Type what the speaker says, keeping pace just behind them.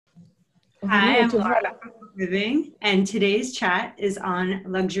Hi, Bonjour à I'm tous. Laura from Living, and today's chat is on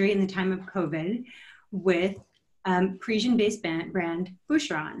luxury in the time of COVID with Parisian-based brand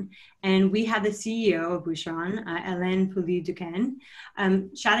Boucheron. And we have the CEO of Boucheron, Hélène Poulit-Duquesne,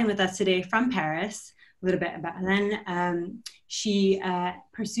 chatting with us today from Paris. A little bit about Hélène. She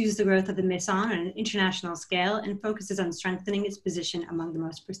pursues the growth of the Maison on an international scale and focuses on strengthening its position among the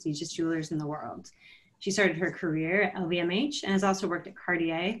most prestigious jewelers in the world. She started her career at LVMH and has also worked at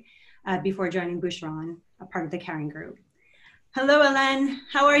Cartier before joining Boucheron, a part of the Kering Group. Hello, Hélène.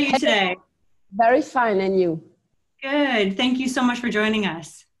 How are you today? Very fine, and you? Good. Thank you so much for joining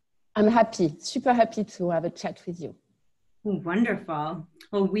us. I'm happy, super happy to have a chat with you. Wonderful.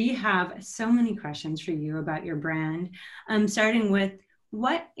 Well, we have so many questions for you about your brand. Starting with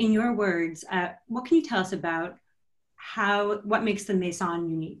what, in your words, what can you tell us about what makes the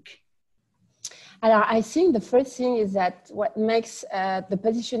Maison unique? I think the first thing is that what makes the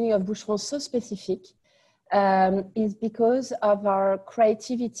positioning of Boucheron so specific is because of our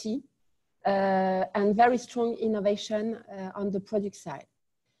creativity and very strong innovation on the product side.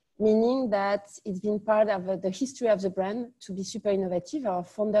 Meaning that it's been part of the history of the brand to be super innovative. Our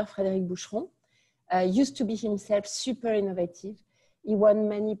founder, Frédéric Boucheron, used to be himself super innovative. He won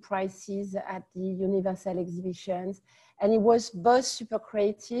many prizes at the Universal exhibitions, and he was both super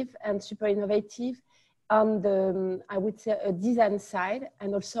creative and super innovative on the, I would say, a design side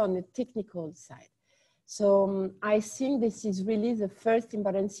and also on the technical side. So I think this is really the first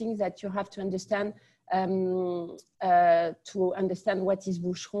important thing that you have to understand what is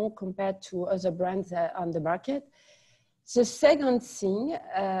Boucheron compared to other brands on the market. The second thing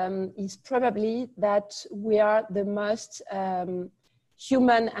is probably that we are the most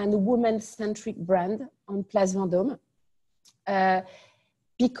human and woman-centric brand on Place Vendome.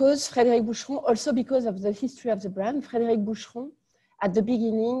 Because Frédéric Boucheron, also because of the history of the brand, Frédéric Boucheron at the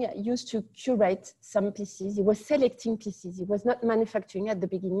beginning used to curate some pieces. He was selecting pieces. He was not manufacturing at the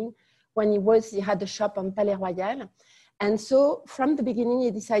beginning. When he had a shop on Palais Royal. And so from the beginning,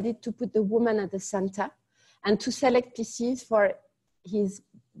 he decided to put the woman at the center and to select pieces for his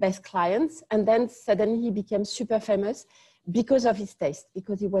best clients. And then suddenly he became super famous because of his taste,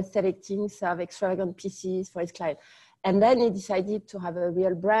 because he was selecting some extravagant pieces for his client. And then he decided to have a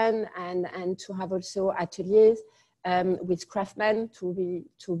real brand and to have also ateliers with craftsmen to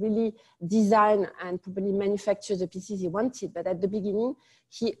really design and probably manufacture the pieces he wanted. But at the beginning,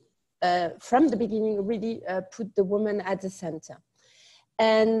 from the beginning, really put the woman at the center.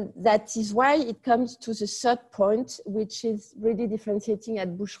 And that is why it comes to the third point, which is really differentiating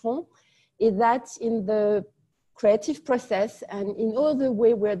at Boucheron, is that in the creative process and in all the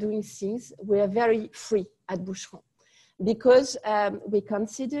way we're doing things, we are very free at Boucheron. Because we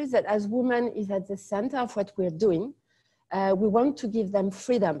consider that as women is at the center of what we're doing, we want to give them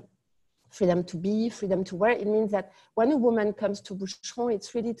freedom. Freedom to be, freedom to wear. It means that when a woman comes to Boucheron,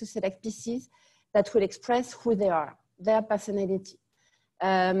 it's really to select pieces that will express who they are, their personality.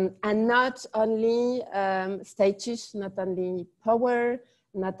 And not only status, not only power,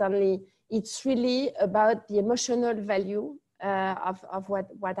 not only, it's really about the emotional value of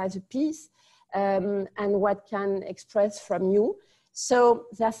what has a piece and what can express from you. So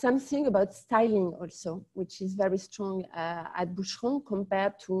there's something about styling also, which is very strong at Boucheron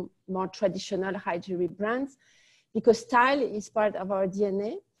compared to more traditional high jewelry brands, because style is part of our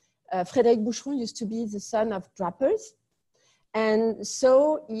DNA. Frédéric Boucheron used to be the son of drapers. And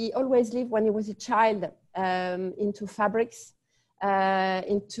so he always lived when he was a child into fabrics,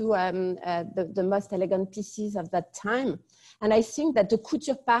 into the most elegant pieces of that time. And I think that the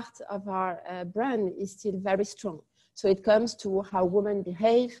couture part of our brand is still very strong. So it comes to how women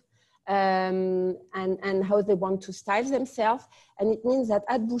behave and how they want to style themselves. And it means that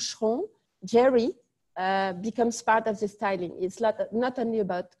at Boucheron, jewelry becomes part of the styling. It's not only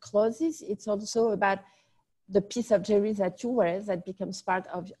about clothes, it's also about the piece of jewelry that you wear that becomes part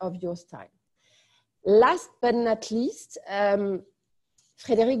of your style. Last but not least,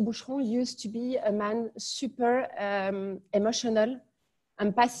 Frédéric Boucheron used to be a man super emotional,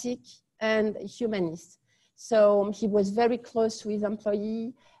 empathic, and humanist. So he was very close to his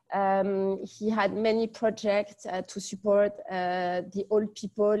employee. He had many projects to support the old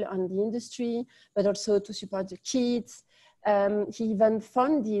people on the industry, but also to support the kids. He even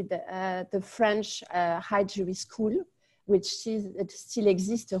founded the French high jewelry school, which still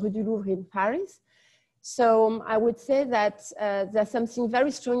exists, Rue du Louvre in Paris. So I would say that there's something very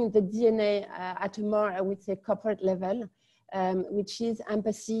strong in the DNA at a more, I would say, corporate level, which is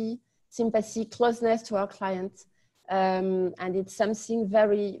empathy, sympathy, closeness to our clients. And it's something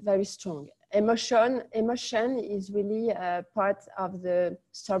very, very strong. Emotion is really part of the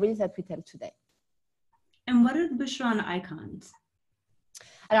stories that we tell today. And what are the Boucheron icons?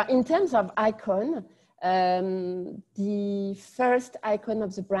 In terms of icon, the first icon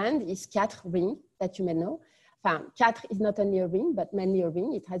of the brand is 4 ring that you may know. 4 is not only a ring, but mainly a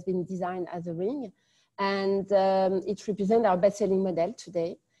ring. It has been designed as a ring. And it represents our best-selling model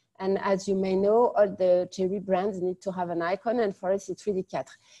today. And as you may know, all the jewelry brands need to have an icon. And for us, it's really 4.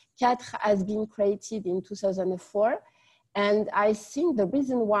 4 has been created in 2004. And I think the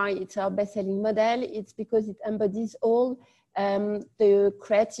reason why it's our best-selling model, it's because it embodies all the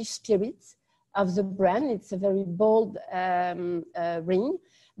creative spirit of the brand. It's a very bold ring,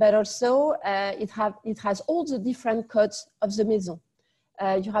 but also it has all the different codes of the maison.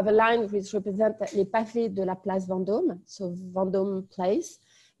 You have a line which represents les pavés de la Place Vendome, so Vendome Place.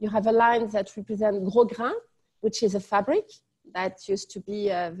 You have a line that represents gros grain, which is a fabric that used to be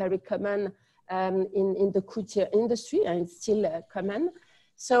very common in the couture industry, and it's still common.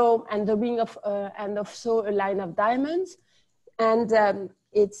 So, and the ring of, and also a line of diamonds, and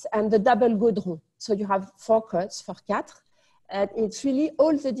the double gaudron. So you have 4 codes for 4. It's really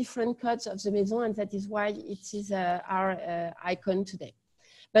all the different codes of the maison, and that is why it is our icon today.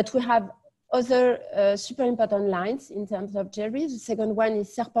 But we have other super important lines in terms of jewelry. The second one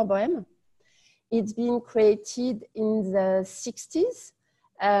is Serpent Bohème. It's been created in the 60s.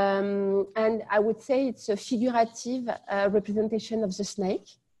 And I would say it's a figurative representation of the snake.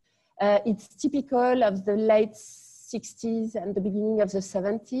 It's typical of the late 60s and the beginning of the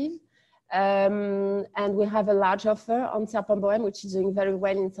 70s. And we have a large offer on Serpent Bohème, which is doing very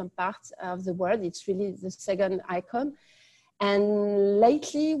well in some parts of the world. It's really the second icon. And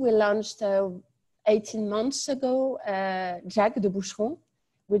lately we launched 18 months ago, Jacques de Boucheron,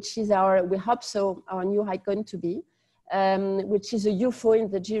 which is we hope so, our new icon to be, which is a UFO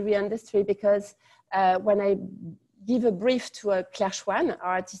in the jewelry industry, because when I give a brief to Claire Schwann,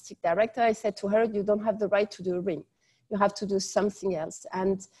 our artistic director, I said to her, you don't have the right to do a ring. You have to do something else.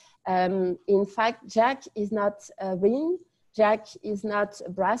 And in fact, Jack is not a ring. Jack is not a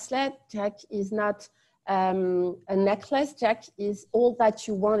bracelet. Jack is not a necklace. Jack is all that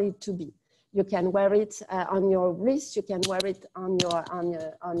you want it to be. You can wear it on your wrist. You can wear it on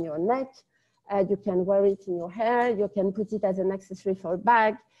your neck. You can wear it in your hair. You can put it as an accessory for a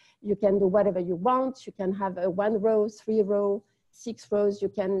bag. You can do whatever you want. You can have a 1 row, 3 row, 6 rows. You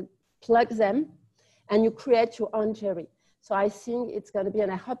can plug them, and you create your own jewelry. So I think it's going to be,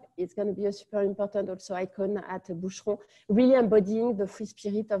 and I hope it's going to be a super important also icon at Boucheron, really embodying the free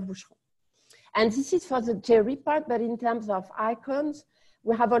spirit of Boucheron. And this is for the jewelry part, but in terms of icons,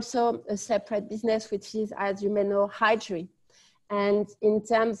 we have also a separate business, which is, as you may know, high jewelry. And in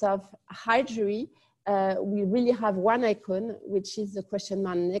terms of high jewelry, we really have one icon, which is the question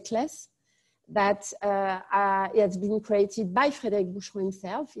mark necklace that has been created by Frédéric Boucheron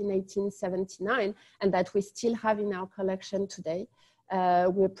himself in 1879, and that we still have in our collection today.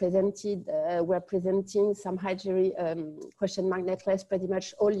 We're presenting some high jewelry question mark necklace pretty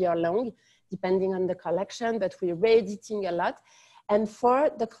much all year long, depending on the collection, but we're re-editing a lot. And for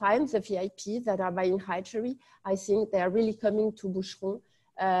the clients, the VIPs that are buying high jewelry, I think they are really coming to Boucheron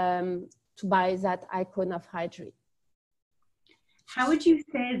to buy that icon of high jewelry. How would you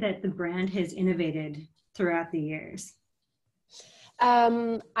say that the brand has innovated throughout the years?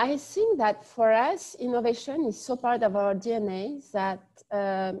 I think that for us, innovation is so part of our DNA that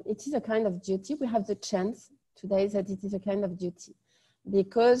it is a kind of duty. We have the chance today that it is a kind of duty.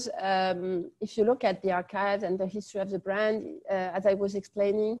 Because if you look at the archives and the history of the brand, as I was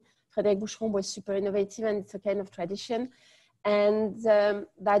explaining, Frédéric Boucheron was super innovative, and it's a kind of tradition. And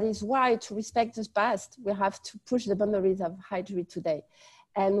that is why, to respect the past, we have to push the boundaries of high jewelry today.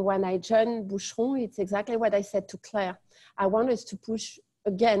 And when I joined Boucheron, it's exactly what I said to Claire. I want us to push,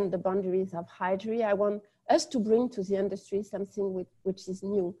 again, the boundaries of high jewelry. I want us to bring to the industry something which is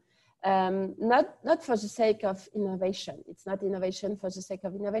new. Not for the sake of innovation. It's not innovation for the sake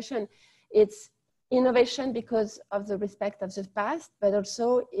of innovation. It's innovation because of the respect of the past, but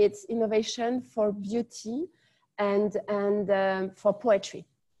also it's innovation for beauty and for poetry.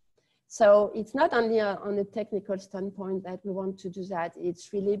 So it's not only on a technical standpoint that we want to do that.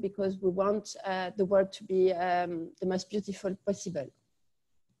 It's really because we want the world to be the most beautiful possible.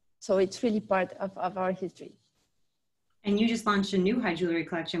 So it's really part of our history. And you just launched a new high jewelry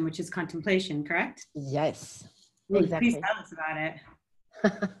collection, which is Contemplation, correct? Yes, exactly. Please tell us about it.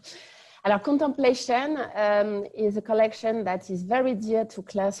 Alors, Contemplation is a collection that is very dear to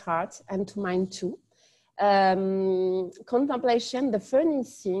Claire's heart and to mine too. Contemplation, the funny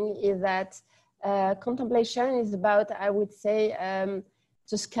thing is that Contemplation is about, I would say,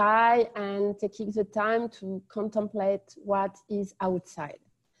 the sky and taking the time to contemplate what is outside.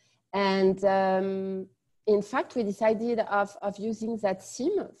 And in fact, we decided of using that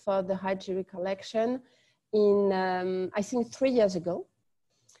theme for the high jewelry collection in, I think, 3 years ago.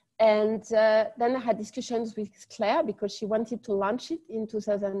 And then I had discussions with Claire because she wanted to launch it in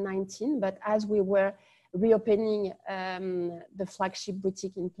 2019. But as we were reopening the flagship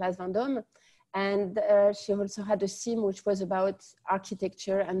boutique in Place Vendome, and she also had a theme which was about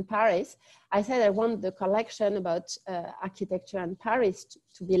architecture and Paris, I said I want the collection about architecture and Paris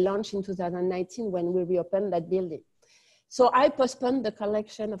to be launched in 2019 when we reopened that building. So I postponed the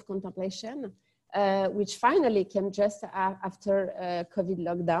collection of contemplation, which finally came just after COVID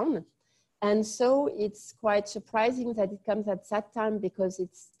lockdown. And so it's quite surprising that it comes at that time because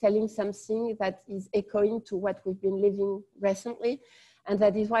it's telling something that is echoing to what we've been living recently. And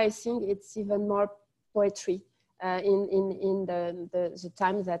that is why I think it's even more poetry in the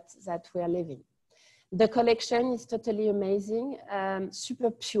time that we are living. The collection is totally amazing,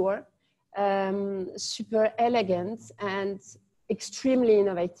 super pure, super elegant, and extremely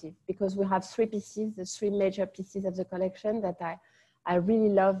innovative because we have 3 pieces, the 3 major pieces of the collection that I really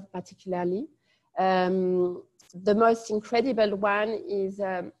love particularly. The most incredible one is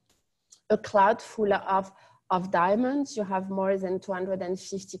a cloud full of diamonds. You have more than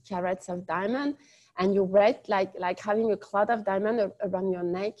 250 carats of diamond, and you wear it like having a cloud of diamond around your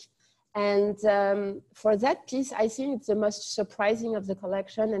neck. And for that piece, I think it's the most surprising of the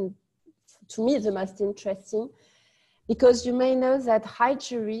collection, and to me, the most interesting, because you may know that high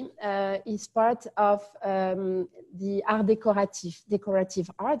jewelry is part of the art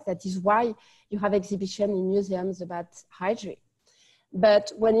decorative art. That is why you have exhibition in museums about high jewelry.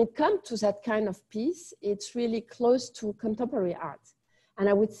 But when it comes to that kind of piece, it's really close to contemporary art. And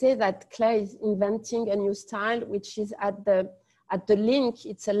I would say that Claire is inventing a new style, which is at the link.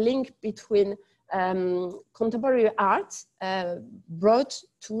 It's a link between contemporary art brought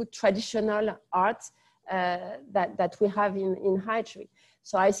to traditional art that we have in high jewelry.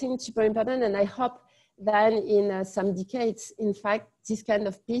 So I think it's super important, and I hope that in some decades, in fact, this kind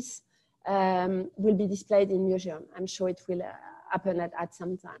of piece will be displayed in museum. I'm sure it will happen at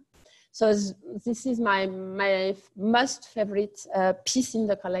some time. So this is my most favorite piece in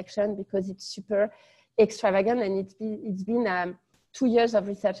the collection because it's super extravagant, and it's been 2 years of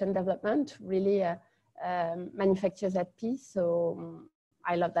research and development to really manufacture that piece. So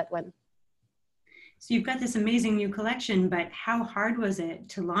I love that one. So you've got this amazing new collection, but how hard was it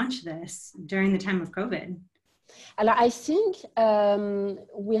to launch this during the time of COVID? I think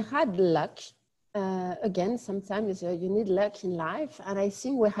we had luck. Again, sometimes you need luck in life. And I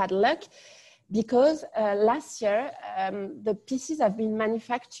think we had luck because last year, the pieces have been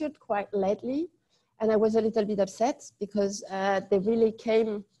manufactured quite lately. And I was a little bit upset because they really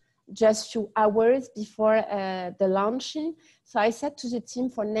came just a few hours before the launching. So I said to the team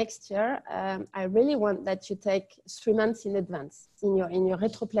for next year, I really want that you take 3 months in advance in your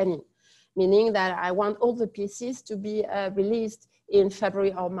retro planning, meaning that I want all the pieces to be released in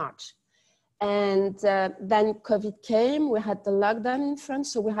February or March. And then COVID came, we had the lockdown in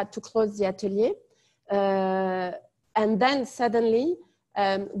France, so we had to close the atelier. And then suddenly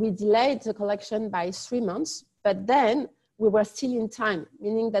we delayed the collection by 3 months, but then we were still in time,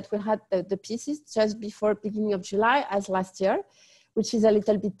 meaning that we had the pieces just before beginning of July as last year, which is a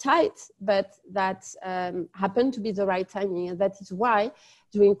little bit tight, but that happened to be the right timing. And that is why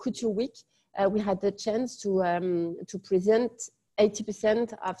during Couture Week, we had the chance to present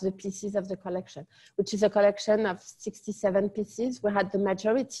 80% of the pieces of the collection, which is a collection of 67 pieces. We had the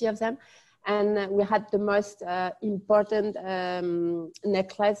majority of them, and we had the most important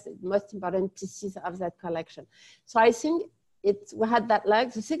necklace, most important pieces of that collection. So I think we had that luck.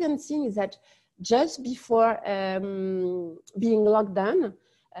 The second thing is that just before being locked down,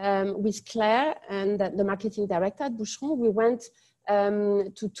 with Claire and the marketing director at Boucheron, we went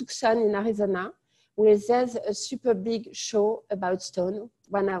to Tucson in Arizona, where there's a super big show about stone,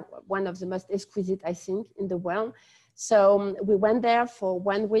 one of the most exquisite, I think, in the world. So we went there for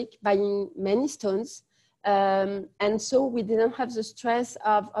 1 week buying many stones. And so we didn't have the stress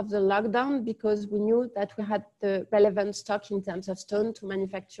of the lockdown because we knew that we had the relevant stock in terms of stone to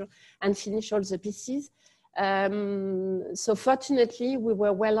manufacture and finish all the pieces. So fortunately, we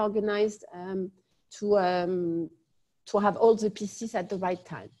were well organized to have all the pieces at the right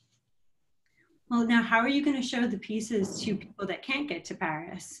time. Well, now, how are you going to show the pieces to people that can't get to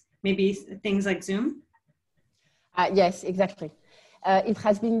Paris? Maybe things like Zoom? Yes, exactly. It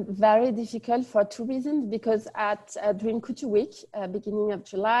has been very difficult for 2 reasons, because during Couture Week, beginning of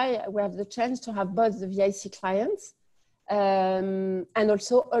July, we have the chance to have both the VIC clients and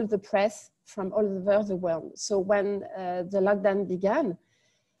also all the press from all over the world. So when the lockdown began,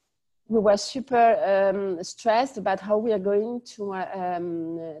 we were super stressed about how we are going to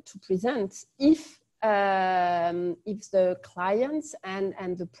present if the clients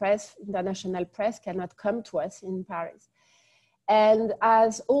and the press, international press, cannot come to us in Paris. And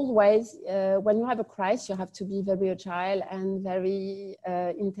as always, when you have a crisis, you have to be very agile and very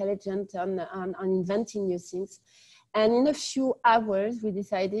intelligent on inventing new things. And in a few hours, we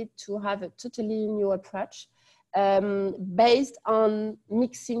decided to have a totally new approach based on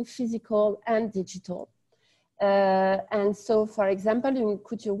mixing physical and digital. And so, for example, in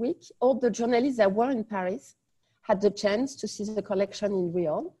Couture Week, all the journalists that were in Paris had the chance to see the collection in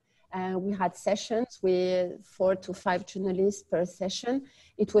real. We had sessions with 4 to 5 journalists per session.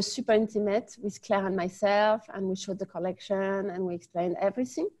 It was super intimate with Claire and myself, and we showed the collection and we explained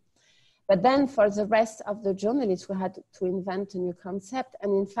everything. But then for the rest of the journalists, we had to invent a new concept.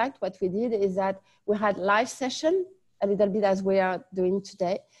 And in fact, what we did is that we had live session, a little bit as we are doing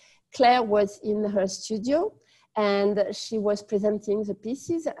today. Claire was in her studio and she was presenting the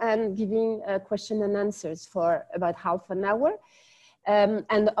pieces and giving question and answers for about half an hour.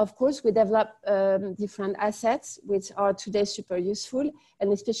 And of course, we developed different assets, which are today super useful,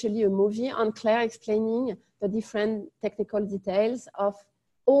 and especially a movie on Claire explaining the different technical details of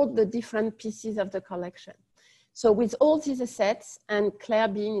all the different pieces of the collection. So with all these assets and Claire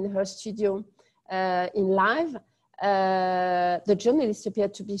being in her studio in live, the journalists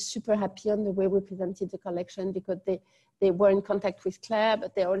appeared to be super happy on the way we presented the collection because they were in contact with Claire,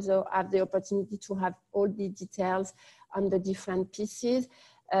 but they also have the opportunity to have all the details on the different pieces.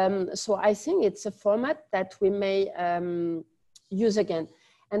 So I think it's a format that we may use again.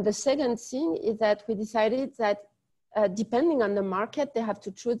 And the second thing is that we decided that depending on the market, they have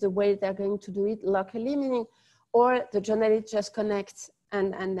to choose the way they're going to do it locally, meaning, or the journalists just connect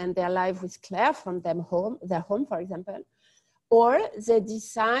and then they're live with Claire from their home, for example, or they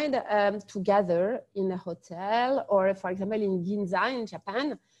decide to gather in a hotel, or for example, in Ginza in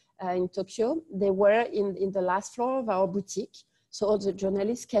Japan, in Tokyo, they were in the last floor of our boutique. So all the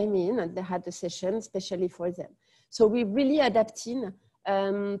journalists came in and they had a session especially for them. So we really adapted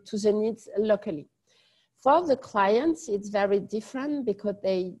to the needs locally. For the clients, it's very different because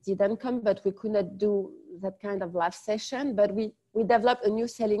they didn't come, but we could not do that kind of live session. But we developed a new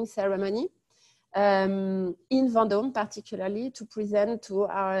selling ceremony in Vendome, particularly to present to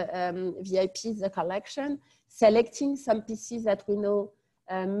our VIPs the collection, selecting some pieces that we know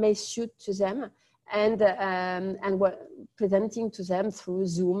may suit to them, and we're presenting to them through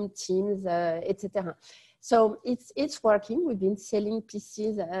Zoom, Teams, etc. So it's working. We've been selling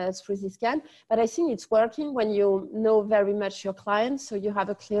pieces through this can, but I think it's working when you know very much your clients, so you have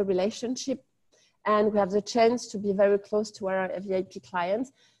a clear relationship, and we have the chance to be very close to our VIP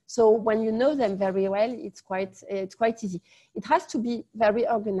clients. So when you know them very well, it's quite easy. It has to be very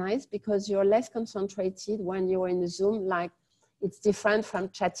organized because you're less concentrated when you're in a Zoom. Like, it's different from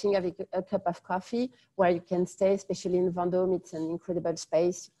chatting, having a cup of coffee, where you can stay, especially in Vendome. It's an incredible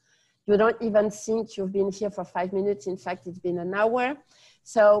space. You don't even think you've been here for 5 minutes. In fact, it's been an hour.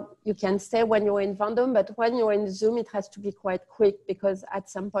 So you can stay when you're in Vendome, but when you're in Zoom, it has to be quite quick because at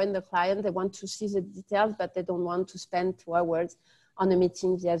some point the client, they want to see the details, but they don't want to spend 2 hours on a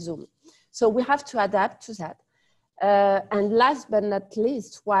meeting via Zoom. So we have to adapt to that. And last but not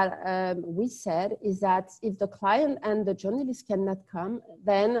least, what we said is that if the client and the journalist cannot come,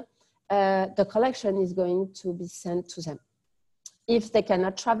 then the collection is going to be sent to them. If they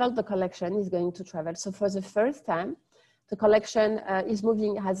cannot travel, the collection is going to travel. So for the first time, the collection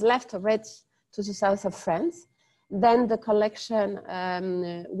has left already to the south of France. Then the collection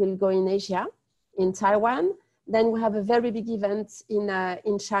will go in Asia, in Taiwan. Then we have a very big event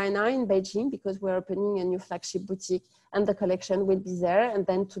in China, in Beijing, because we're opening a new flagship boutique and the collection will be there, and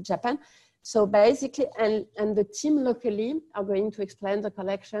then to Japan. So basically, and the team locally are going to explain the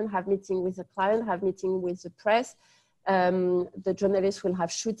collection, have meeting with the client, have meeting with the press. The journalists will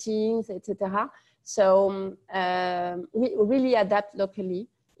have shootings, etc. So we really adapt locally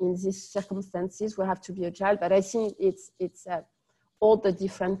in these circumstances. We have to be agile, but I think it's all the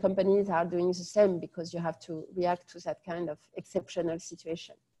different companies are doing the same because you have to react to that kind of exceptional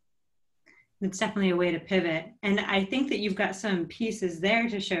situation. It's definitely a way to pivot. And I think that you've got some pieces there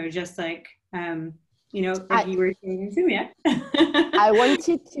to show, just like, you know, like you were saying in Zoom, yeah? I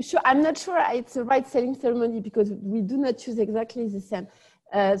wanted to show, I'm not sure it's the right selling ceremony because we do not use exactly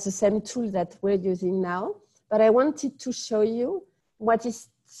the same tool that we're using now. But I wanted to show you what is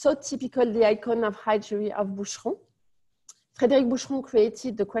so typical, the icon of high jewelry of Boucheron. Frédéric Boucheron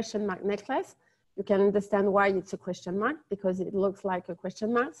created the question mark necklace, You can understand why it's a question mark, because it looks like a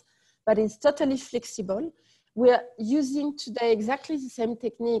question mark, but it's totally flexible. We're using today exactly the same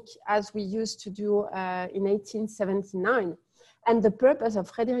technique as we used to do in 1879. And the purpose of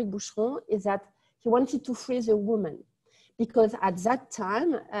Frédéric Boucheron is that he wanted to free the woman, because at that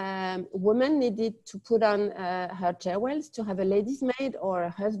time, women needed to put on her jewels to have a lady's maid or a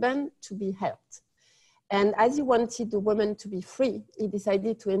husband to be helped. And as he wanted the woman to be free, he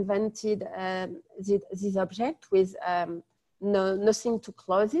decided to invent this object with nothing to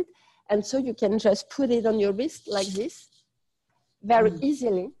close it. And so you can just put it on your wrist like this, very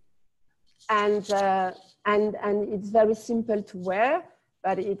easily. And it's very simple to wear,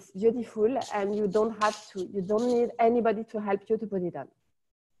 but it's beautiful, and you don't need anybody to help you to put it on.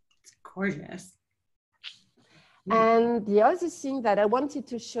 It's gorgeous. And the other thing that I wanted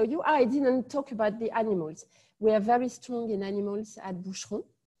to show you, I didn't talk about the animals. We are very strong in animals at Boucheron.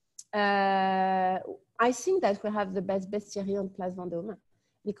 I think that we have the best bestiary on Place Vendome,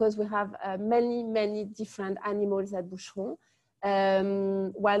 because we have many, many different animals at Boucheron.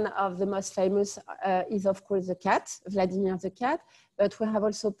 One of the most famous is, of course, the cat, Vladimir the cat, but we have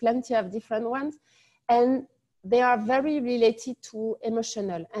also plenty of different ones. And they are very related to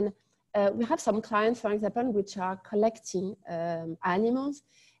emotional. And we have some clients, for example, which are collecting animals.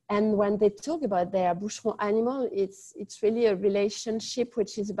 And when they talk about their Boucheron animal, it's really a relationship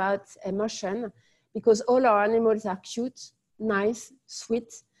which is about emotion, because all our animals are cute, nice,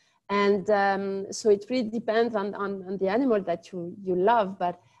 sweet. And so it really depends on the animal that you love.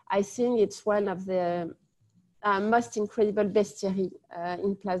 But I think it's one of the most incredible bestiary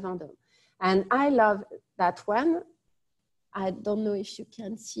in Place Vendome. And I love that one. I don't know if you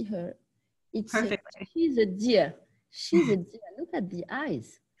can see her. She's a deer. She's a deer. Look at the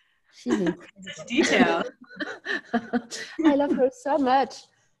eyes. She's incredible. Such detail. I love her so much.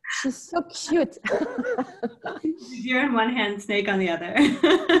 She's so cute. Deer in one hand, snake on the other.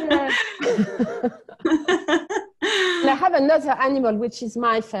 Yeah. And I have another animal, which is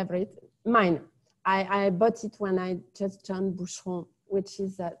my favorite, mine. I bought it when I just joined Boucheron, which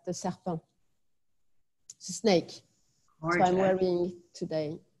is the serpent, the snake. Gorgeous. So I'm wearing it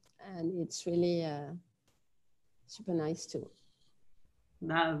today, and it's really super nice too.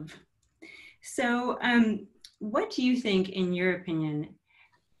 Love. So what do you think, in your opinion,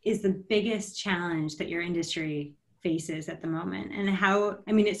 is the biggest challenge that your industry faces at the moment? And how,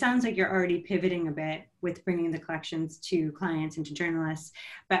 I mean, it sounds like you're already pivoting a bit with bringing the collections to clients and to journalists,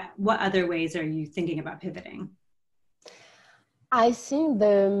 but what other ways are you thinking about pivoting? I think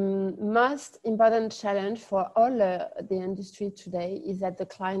the most important challenge for all the industry today is that the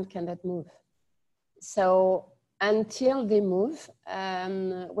client cannot move. So until they move,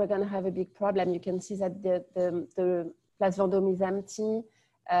 we're going to have a big problem. You can see that the Place Vendome is empty.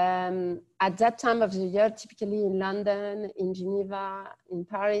 At that time of the year, typically in London, in Geneva, in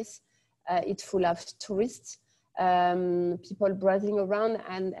Paris, it's full of tourists, people browsing around,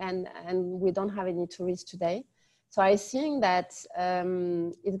 and we don't have any tourists today. So I think that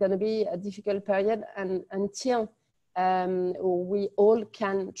it's going to be a difficult period until we all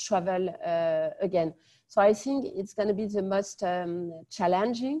can travel again. So I think it's going to be the most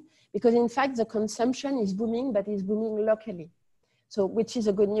challenging, because in fact the consumption is booming, but it's booming locally. So, which is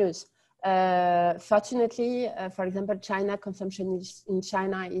a good news. Fortunately, for example, China consumption in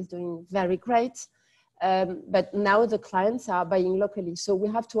China is doing very great, but now the clients are buying locally. So we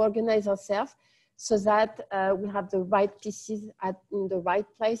have to organize ourselves so that we have the right pieces in the right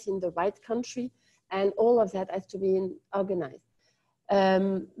place, in the right country, and all of that has to be organized.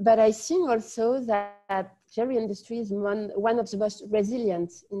 But I think also that jewelry industry is one of the most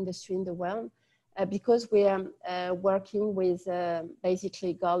resilient industry in the world. Because we are working with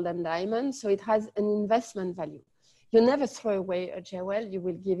basically gold and diamonds, so it has an investment value. You never throw away a jewel, you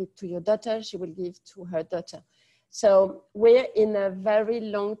will give it to your daughter, she will give to her daughter. So we're in a very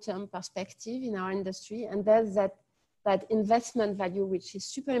long-term perspective in our industry, and there's that investment value, which is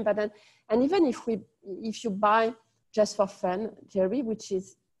super important. And even if you buy just for fun jewelry, which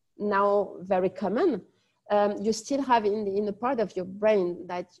is now very common, you still have in a part of your brain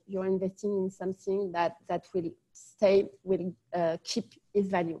that you're investing in something that will keep its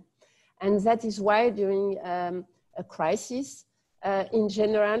value. And that is why during a crisis, in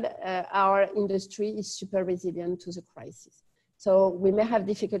general, our industry is super resilient to the crisis. So we may have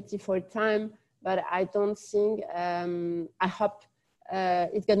difficulty for a time, but I don't think, I hope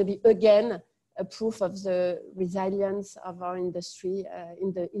it's going to be again a proof of the resilience of our industry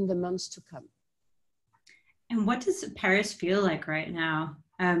in the months to come. And what does Paris feel like right now?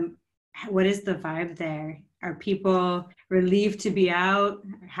 What is the vibe there? Are people relieved to be out,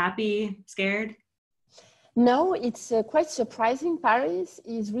 happy, scared? No, it's quite surprising. Paris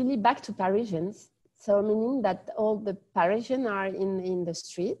is really back to Parisians. So meaning that all the Parisians are in the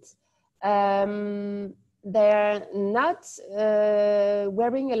street. They're not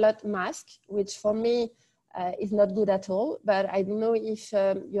wearing a lot mask, which for me is not good at all. But I don't know if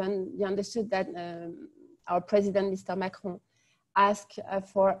you understood that our president, Mr. Macron, asked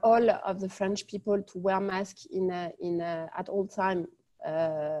for all of the French people to wear masks at all time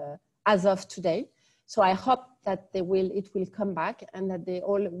as of today. So I hope that it will come back and that they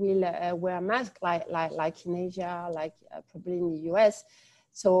all will wear masks like in Asia, like probably in the US.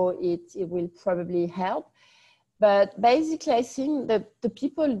 So it will probably help. But basically, I think that the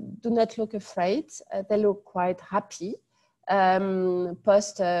people do not look afraid. They look quite happy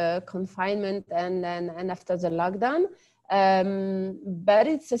post confinement and after the lockdown. But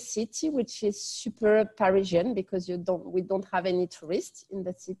it's a city which is super Parisian because we don't have any tourists in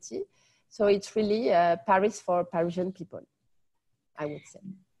the city. So it's really Paris for Parisian people, I would say.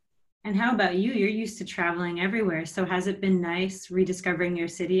 And how about you? You're used to traveling everywhere. So has it been nice rediscovering your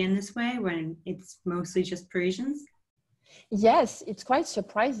city in this way when it's mostly just Parisians? Yes, it's quite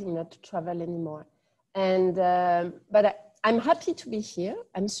surprising not to travel anymore. And but I'm happy to be here.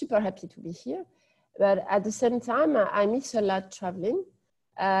 I'm super happy to be here. But at the same time, I miss a lot traveling.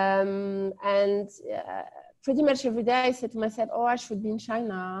 Pretty much every day I said to myself, oh, I should be in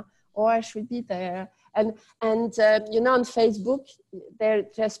China, or I should be there. And you know, on Facebook, they're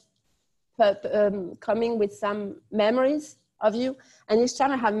just coming with some memories of you. And each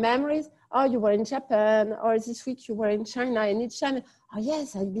time I have memories, oh, you were in Japan, or this week you were in China, and each time, oh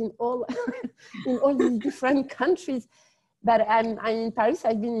yes, I've been all in all these different countries. But I'm in Paris.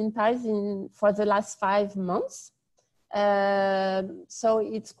 I've been in Paris for the last 5 months. So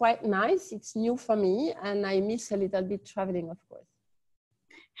it's quite nice. It's new for me, and I miss a little bit traveling, of course.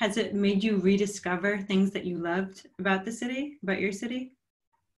 Has it made you rediscover things that you loved about the city, about your city?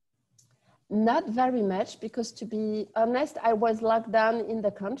 Not very much, because to be honest, I was locked down in the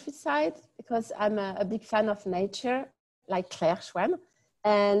countryside because I'm a big fan of nature, like Claire Schwann.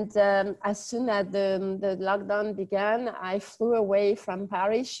 And as soon as the lockdown began, I flew away from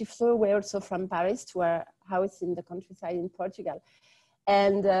Paris. She flew away also from Paris to her house in the countryside in Portugal.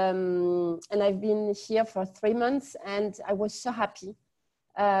 And I've been here for 3 months, and I was so happy.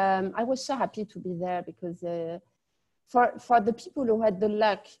 I was so happy to be there because for the people who had the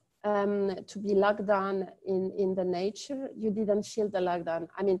luck to be locked down in the nature, you didn't feel the lockdown.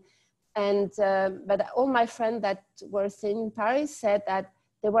 I mean, but all my friends that were staying in Paris said that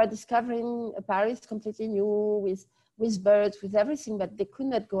they were discovering a Paris completely new with birds, with everything, but they could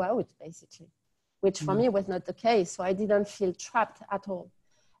not go out basically, which for me was not the case. So I didn't feel trapped at all.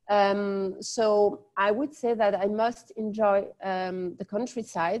 So I would say that I must enjoy the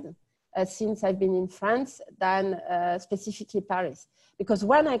countryside since I've been in France than specifically Paris. Because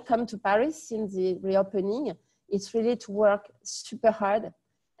when I come to Paris since the reopening, it's really to work super hard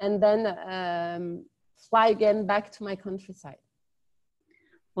and then fly again back to my countryside.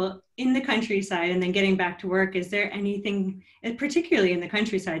 Well, in the countryside and then getting back to work, is there anything, particularly in the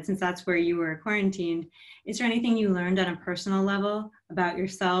countryside, since that's where you were quarantined, is there anything you learned on a personal level about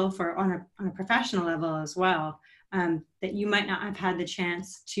yourself or on a professional level as well that you might not have had the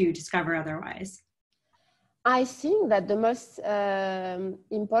chance to discover otherwise? I think that the most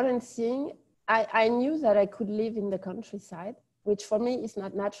important thing, I knew that I could live in the countryside, which for me is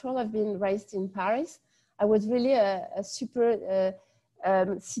not natural. I've been raised in Paris. I was really a super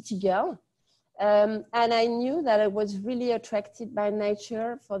city girl. And I knew that I was really attracted by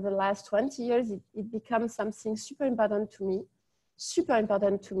nature for the last 20 years. It becomes something super important to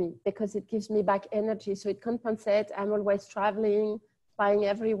me because it gives me back energy. So it compensates. I'm always traveling, flying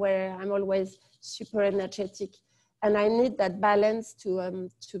everywhere. I'm always super energetic. And I need that balance to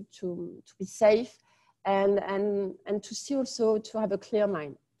be safe and to see also to have a clear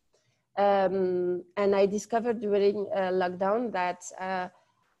mind. And I discovered during lockdown that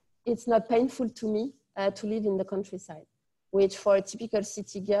it's not painful to me to live in the countryside, which for a typical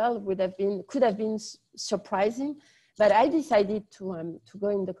city girl could have been surprising. But I decided to go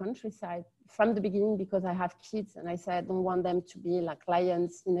in the countryside from the beginning because I have kids, and I said I don't want them to be like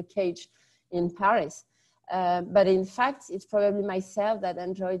lions in a cage in Paris. But in fact, it's probably myself that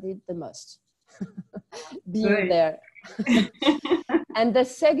enjoyed it the most, being there. And the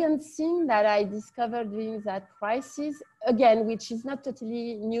second thing that I discovered during that crisis, again, which is not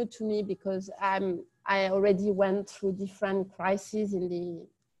totally new to me because I already went through different crises in the,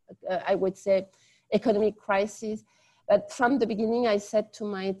 I would say, economic crisis. But from the beginning, I said to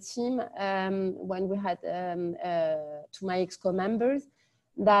my team, when we had, to my ExCo members,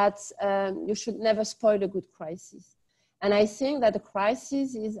 that you should never spoil a good crisis. And I think that the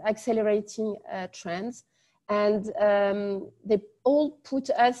crisis is accelerating trends, and they all put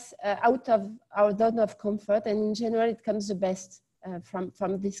us out of our zone of comfort, and in general it comes the best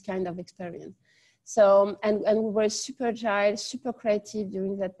from this kind of experience. So, and we were super agile, super creative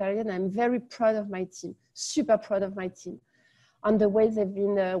during that period. I'm very proud of my team, super proud of my team on the way they've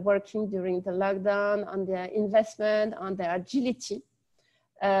been working during the lockdown, on their investment, on their agility.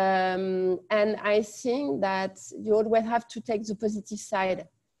 And I think that you always have to take the positive side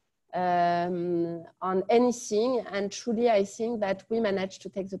on anything. And truly, I think that we managed to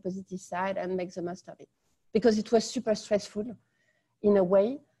take the positive side and make the most of it, because it was super stressful in a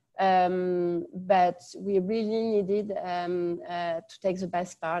way. But we really needed to take the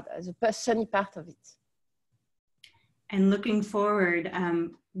best part, the sunny part of it. And looking forward,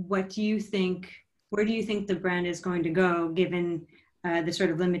 what do you think, where do you think the brand is going to go, given the sort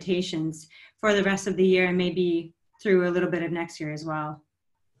of limitations for the rest of the year and maybe through a little bit of next year as well?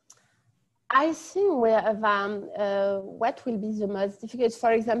 I think we have what will be the most difficult.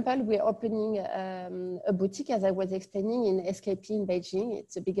 For example, we're opening a boutique, as I was explaining, in SKP in Beijing.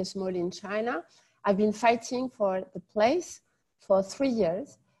 It's the biggest mall in China. I've been fighting for the place for 3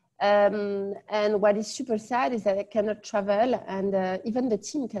 years. And what is super sad is that I cannot travel, and even the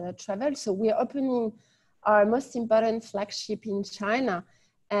team cannot travel. So we're opening our most important flagship in China,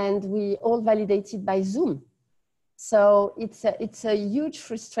 and we all validated by Zoom. So it's a huge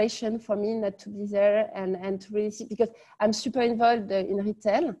frustration for me not to be there and to really see, because I'm super involved in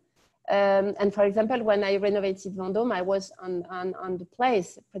retail. And for example, when I renovated Vendome, I was on the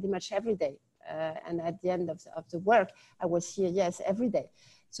place pretty much every day. And at the end of the work, I was here, yes, every day.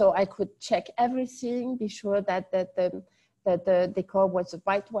 So I could check everything, be sure that the decor was the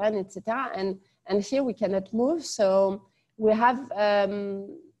right one, etc. And here we cannot move. So we have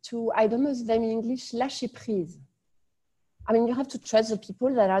to, I don't know the name in English, lâcher prise. I mean, you have to trust the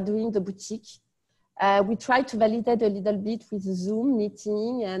people that are doing the boutique. We try to validate a little bit with the Zoom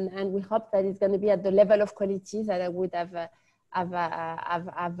meeting, and we hope that it's going to be at the level of quality that I would have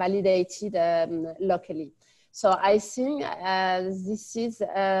validated locally. So I think this is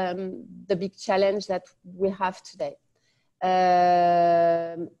the big challenge that we have today.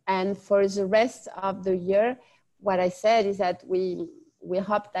 And for the rest of the year, what I said is that we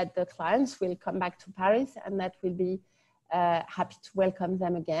hope that the clients will come back to Paris, and that will be happy to welcome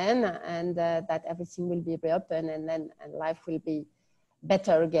them again, and that everything will be reopened, and life will be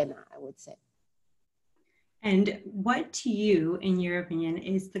better again, I would say. And what to you, in your opinion,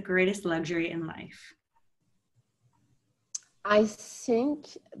 is the greatest luxury in life? I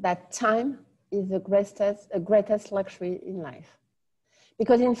think that time is the greatest luxury in life.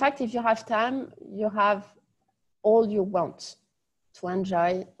 Because in fact, if you have time, you have all you want to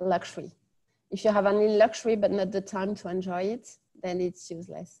enjoy luxury. If you have only luxury but not the time to enjoy it, then it's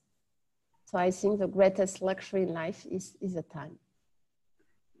useless. So I think the greatest luxury in life is the time.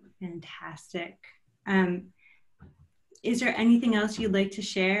 Fantastic. Is there anything else you'd like to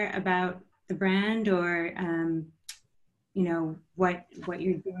share about the brand, or you know, what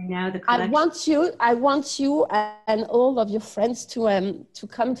you're doing now? The collection? I want you and all of your friends to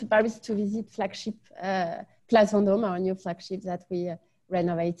come to Paris to visit flagship Place Vendome, our new flagship that we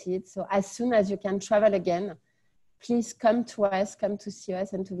renovated. So as soon as you can travel again, please come to us, come to see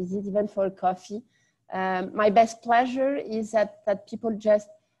us and to visit, even for a coffee. My best pleasure is that people just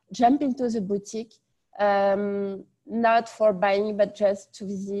jump into the boutique, not for buying, but just to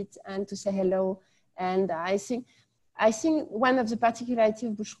visit and to say hello. And I think one of the particularities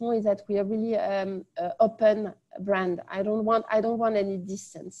of Boucheron is that we are really open brand. I don't want any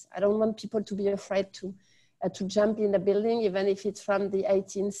distance. I don't want people to be afraid to jump in the building, even if it's from the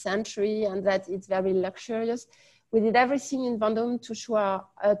 18th century and that it's very luxurious. We did everything in Vendome to show our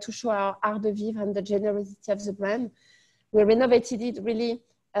art de vivre and the generosity of the brand. We renovated it really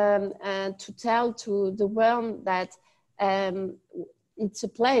to tell to the world that it's a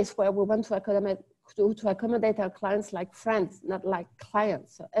place where we want to accommodate our clients like friends, not like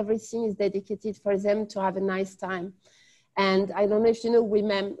clients. So everything is dedicated for them to have a nice time. And I don't know if you know,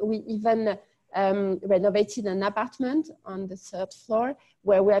 we even renovated an apartment on the 3rd floor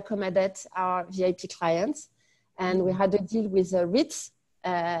where we accommodate our VIP clients. And we had a deal with the Ritz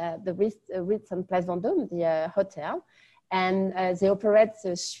on Place Vendome, the hotel. And they operate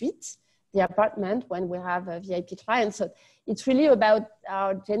the suite, the apartment, when we have a VIP client. So it's really about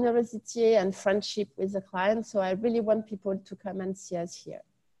our generosity and friendship with the client. So I really want people to come and see us here.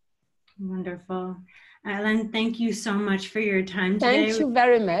 Wonderful. Ellen, thank you so much for your time today. Thank you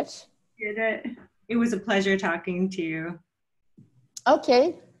very much. It was a pleasure talking to you.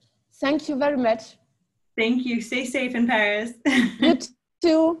 Okay. Thank you very much. Thank you. Stay safe in Paris. You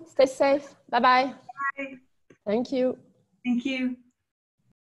too. Stay safe. Bye-bye. Bye. Thank you. Thank you.